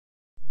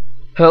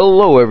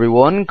Hello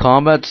everyone,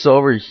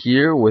 CombatSolver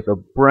here with a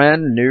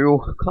brand new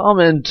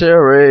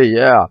commentary,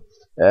 yeah.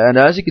 And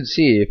as you can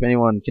see, if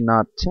anyone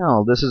cannot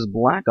tell, this is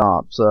Black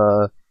Ops,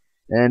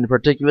 in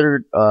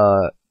particular,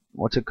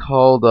 what's it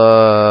called,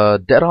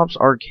 Dead Ops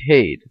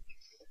Arcade.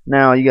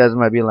 Now, you guys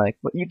might be like,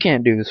 but you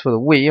can't do this for the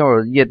Wii,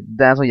 or, yeah,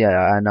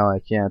 I know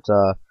I can't,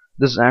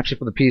 this is actually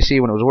for the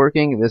PC when it was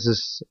working. This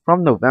is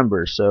from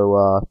November,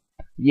 so,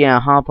 yeah,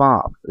 hop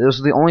off. This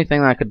is the only thing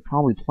that I could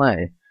probably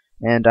play.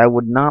 And I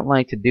would not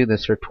like to do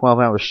this for 12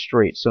 hours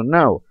straight. So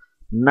no,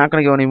 I'm not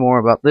going to go any more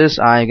about this.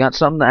 I got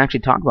something to actually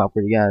talk about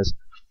for you guys.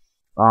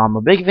 A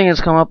big thing has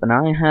come up, and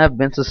I have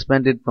been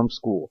suspended from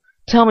school.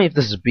 Tell me if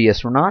this is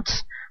BS or not.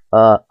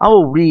 I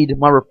will read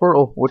my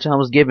referral, which I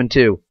was given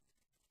to.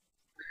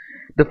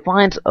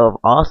 Defiance of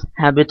Off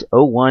Habit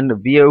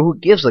 01 VO Who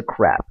Gives a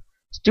Crap.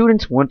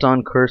 Students went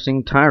on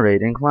cursing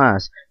tirade in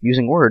class,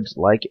 using words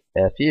like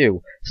F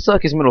you,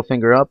 stuck his middle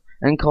finger up,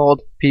 and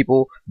called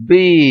people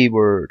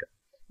B-word.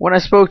 When I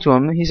spoke to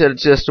him, he said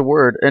it's just a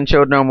word and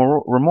showed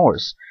no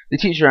remorse. The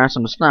teacher asked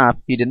him to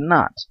stop. He did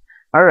not.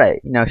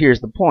 Alright, now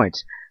here's the point.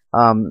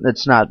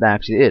 That's not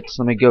actually it.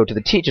 So let me go to the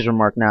teacher's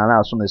remark now. That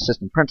was from the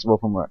assistant principal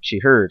from what she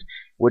heard,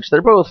 which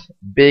they're both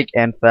big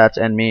and fat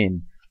and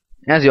mean.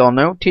 As you all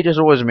know, teachers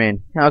are always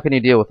mean. How can you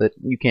deal with it?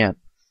 You can't.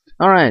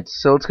 Alright,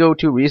 so let's go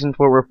to reason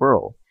for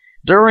referral.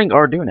 During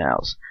our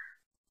do-nows,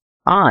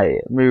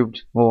 I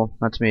moved, well,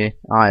 that's me.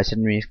 I said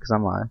me because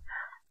I'm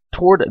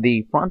toward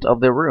the front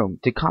of the room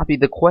to copy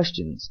the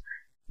questions.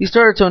 He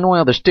started to annoy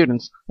other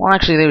students. Well,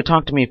 actually, they would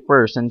talk to me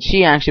first, and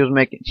she actually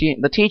was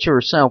the teacher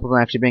herself was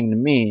actually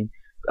being mean.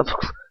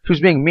 She was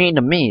being mean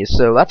to me,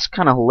 so that's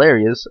kind of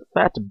hilarious.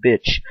 Fat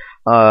bitch.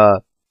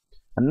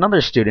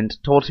 Another student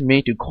told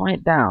me to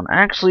quiet down.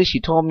 Actually, she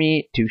told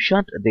me to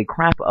shut the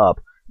crap up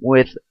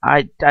with,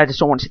 I just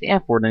don't want to say the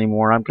F word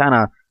anymore. I'm kind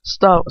of,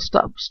 stop,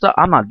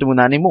 I'm not doing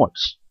that anymore.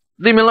 Just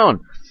leave me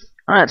alone.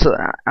 Alright, so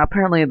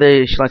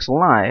apparently she likes to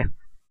lie.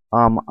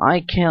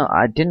 I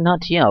did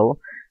not yell,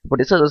 but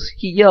it says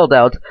he yelled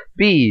out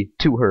B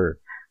to her.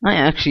 I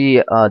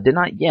actually did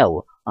not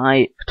yell.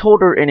 I told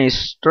her in a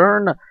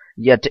stern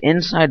yet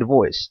inside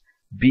voice,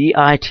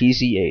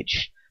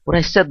 B-I-T-C-H. But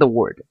I said the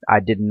word. I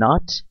did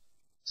not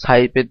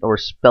type it or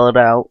spell it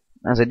out.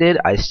 As I did,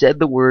 I said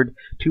the word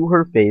to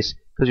her face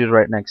because she was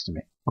right next to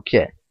me.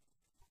 Okay.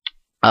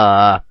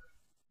 I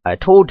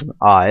told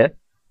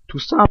to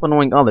stop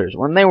annoying others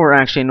when they were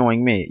actually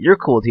annoying me. You're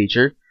cool,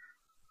 teacher.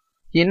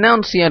 He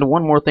announced he had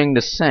one more thing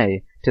to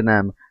say to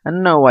them,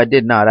 and no, I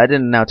did not. I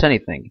didn't announce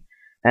anything.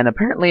 And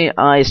apparently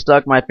I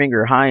stuck my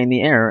finger high in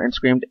the air and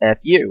screamed F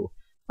you.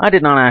 I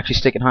did not actually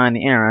stick it high in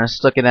the air. I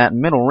stuck it at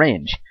middle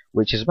range,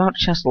 which is about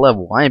chest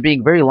level. I am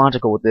being very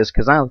logical with this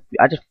because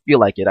I just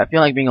feel like it. I feel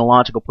like being a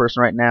logical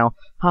person right now.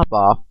 Hop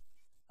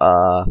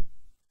off.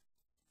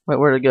 Wait,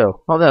 where'd it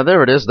go? Oh,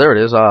 there it is. There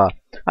it is. I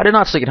did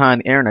not stick it high in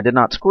the air, and I did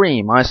not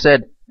scream. I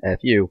said F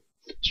you.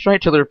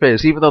 Straight to their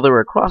face, even though they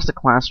were across the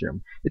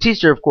classroom. The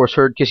teacher, of course,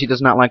 heard because she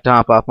does not like to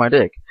hop off my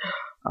dick.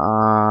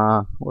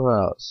 What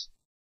else?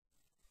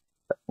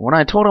 When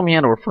I told him he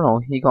had a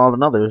referral, he called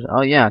another.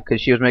 Oh, yeah,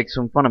 because she was making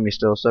some fun of me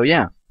still, so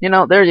yeah. You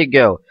know, there you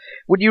go.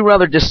 Would you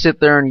rather just sit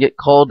there and get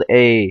called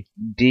a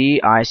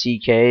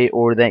D-I-C-K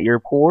or that you're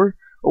poor?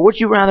 Or would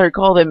you rather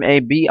call them a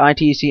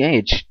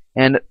B-I-T-C-H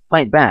and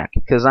fight back?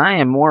 Because I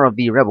am more of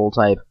the rebel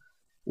type,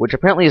 which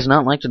apparently is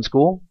not liked in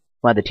school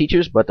by the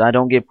teachers, but I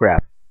don't give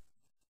crap.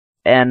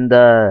 And,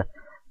 although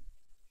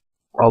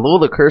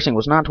the cursing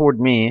was not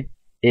toward me,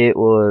 it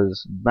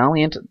was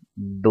valiant,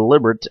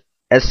 deliberate,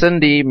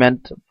 S&D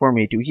meant for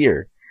me to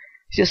hear.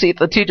 You see,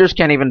 the teachers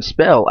can't even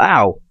spell.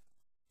 Ow.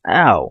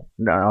 Ow.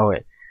 No,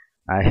 wait.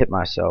 I hit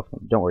myself.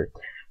 Don't worry.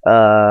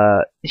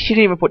 She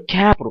didn't even put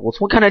capitals.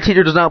 What kind of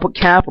teacher does not put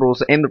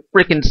capitals in the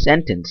frickin'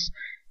 sentence?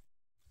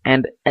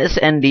 And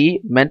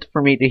S&D meant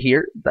for me to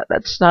hear?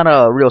 That's not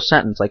a real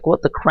sentence. Like,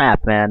 what the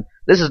crap, man?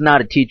 This is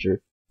not a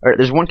teacher. Alright,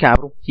 there's one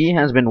capital. He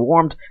has been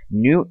warned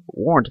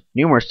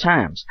numerous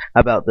times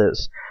about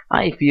this.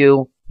 I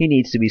feel he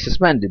needs to be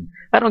suspended.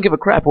 I don't give a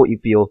crap what you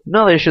feel.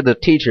 Neither should the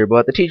teacher,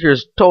 but the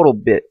teacher's total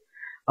bit.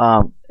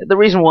 The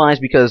reason why is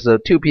because the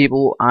two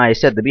people I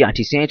said the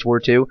B-I-T-C-H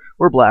word to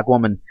were black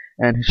women,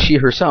 and she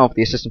herself,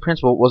 the assistant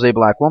principal, was a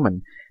black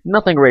woman.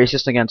 Nothing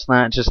racist against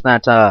that, it's just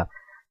that,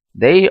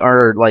 they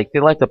like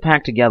to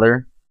pack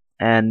together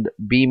and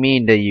be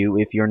mean to you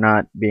if you're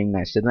not being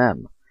nice to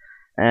them.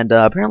 And,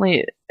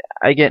 apparently,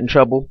 I get in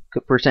trouble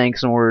for saying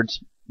some words.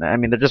 I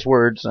mean, they're just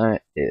words.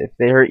 If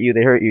they hurt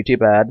you too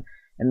bad.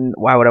 And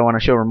why would I want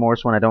to show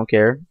remorse when I don't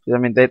care? I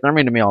mean, they're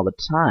mean to me all the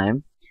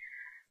time.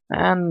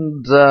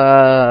 And,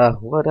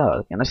 what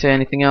else? Can I say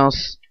anything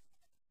else?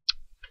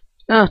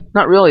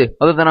 Not really.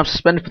 Other than I'm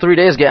suspended for 3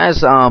 days, guys.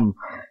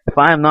 If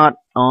I am not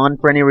on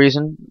for any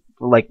reason,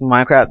 like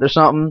Minecraft or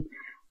something,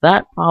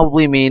 that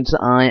probably means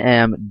I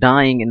am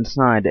dying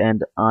inside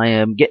and I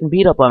am getting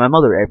beat up by my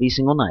mother every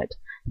single night.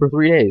 For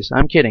 3 days.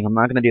 I'm kidding. I'm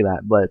not going to do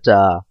that. But,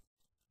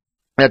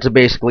 that's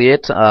basically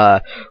it.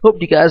 Hope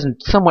you guys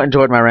somewhat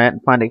enjoyed my rant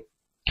and find it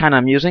kind of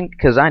amusing,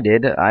 because I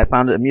did. I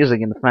found it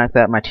amusing in the fact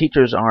that my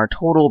teachers are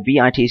total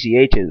bitchs.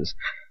 If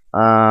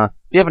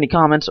you have any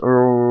comments,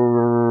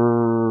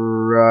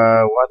 or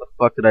why the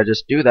fuck did I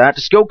just do that?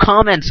 Just go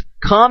comments!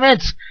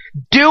 Comments!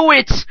 Do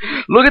it!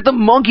 Look at the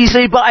monkey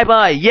say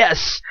bye-bye!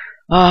 Yes!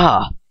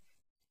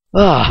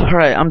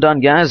 Alright, I'm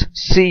done, guys.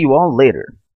 See you all later.